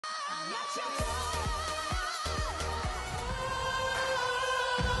E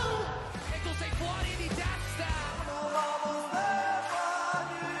tu sei fuori di testa.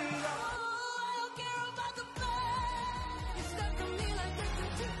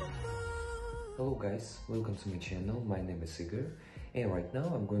 Hello guys, welcome to my channel. My name is Igor, and right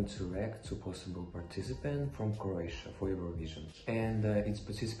now I'm going to react to possible participant from Croatia for Eurovision. And it's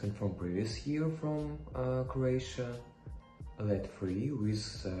participant from previous year from Croatia, Let Free,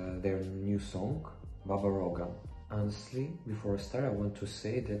 with their new song Baba Roga. Honestly, before I start, I want to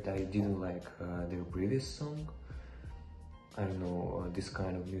say that I didn't like their previous song. I don't know, this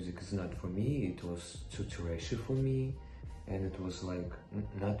kind of music is not for me. It was too trashy for me, and it was like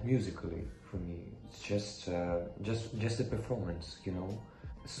not musically for me. It's just a performance, you know.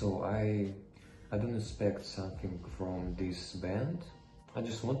 So I don't expect something from this band. I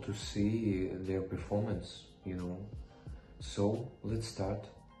just want to see their performance, you know. So let's start.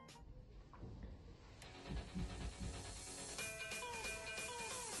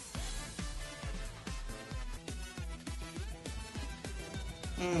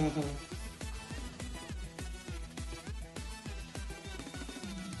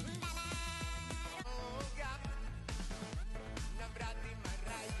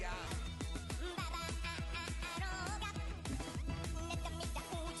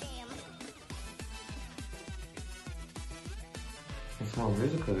 It's more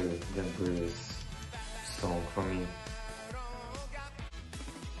musically than previous song for me.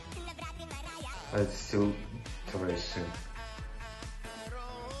 It's still trashy.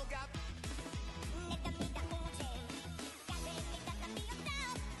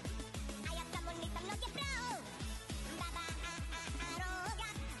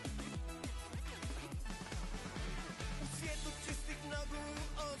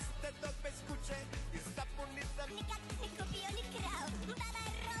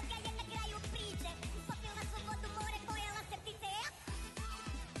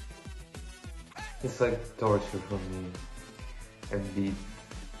 It's like torture for me. A beat.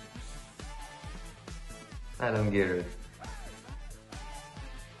 I don't get it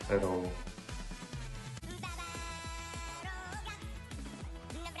at all.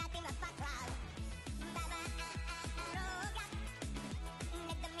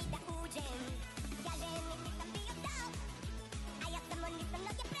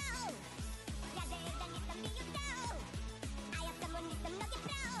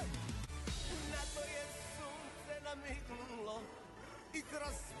 I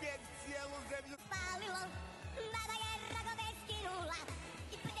kroz bijeg cijelu zemlju spalilo. Baba je rogove skinula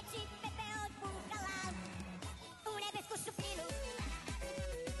I prdeći pepe odpukala u nebesku šupljinu.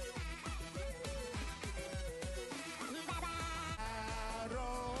 Baba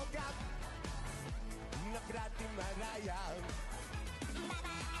Roga na vratima raja.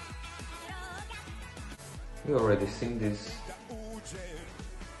 Baba Roga. We already seen this.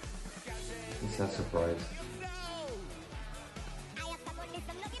 It's not surprised.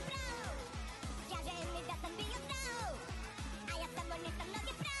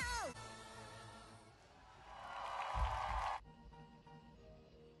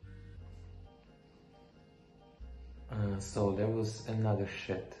 So there was another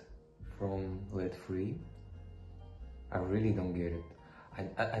shit from Let Free. I really don't get it.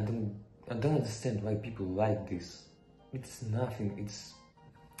 I don't understand why people like this. It's nothing. It's,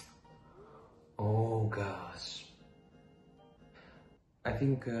 oh gosh. I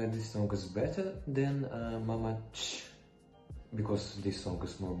think this song is better than Mama Ch, because this song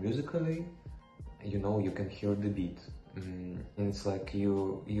is more musically. You know, you can hear the beat. And it's like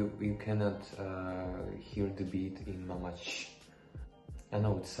you cannot hear the beat in Mama Ch. I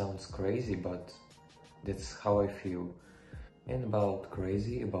know it sounds crazy, but that's how I feel. And about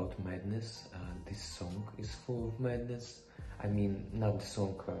crazy, about madness, this song is full of madness. I mean, not the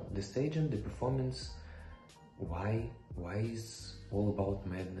song, the stage and the performance. Why is all about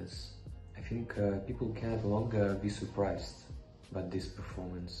madness? I think people cannot longer be surprised by this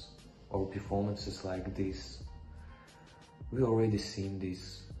performance or performances like this. We already seen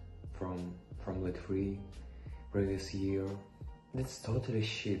this from Let Free previous year. That's totally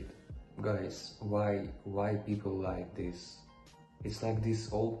shit, guys. Why people like this? It's like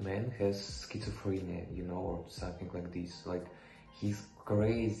this old man has schizophrenia, you know, or something like this. Like, he's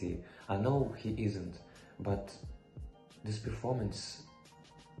crazy. I know he isn't, but this performance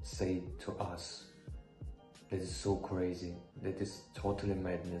say to us that is so crazy, that is totally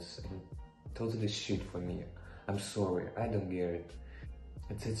madness and totally shit for me. I'm sorry, I don't get it.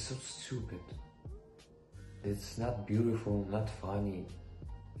 It's so stupid. It's not beautiful, not funny.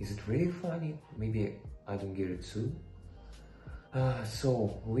 Is it really funny? Maybe I don't get it too.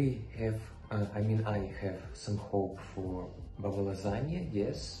 So we have, I have some hope for Baba Lasagna,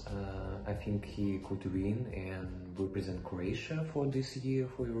 yes. I think he could win and represent Croatia for this year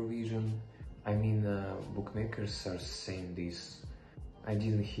for Eurovision. Bookmakers are saying this. I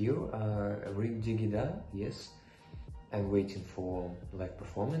didn't hear Ring Digida, yes. I'm waiting for live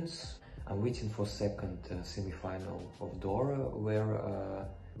performance. I'm waiting for second semi-final of Dora, where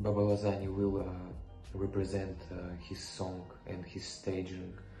Baba Lasagna will represent his song and his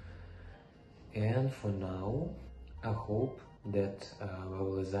staging. And for now, I hope that Baba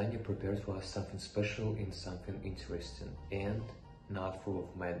Lasagna prepares for us something special and something interesting and not full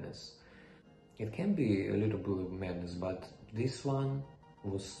of madness. It can be a little bit of madness, but this one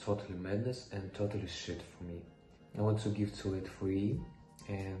was totally madness and totally shit for me. I want to give to it 3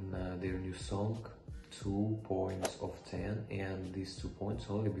 and their new song 2 points of 10, and these 2 points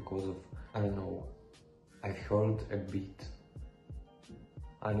only because of, I don't know, I heard a beat.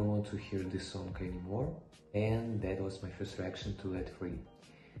 I don't want to hear this song anymore, and that was my first reaction to that 3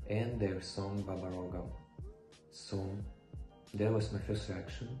 and their song Baba Roga. So that was my first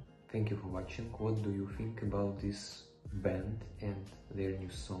reaction. Thank you for watching. What do you think about this band and their new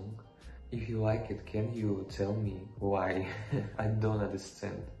song? If you like it, can you tell me why? I don't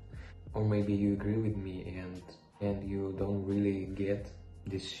understand. Or maybe you agree with me and you don't really get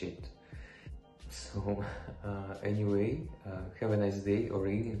this shit. So anyway, have a nice day or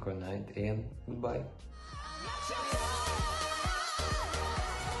evening or night, and goodbye.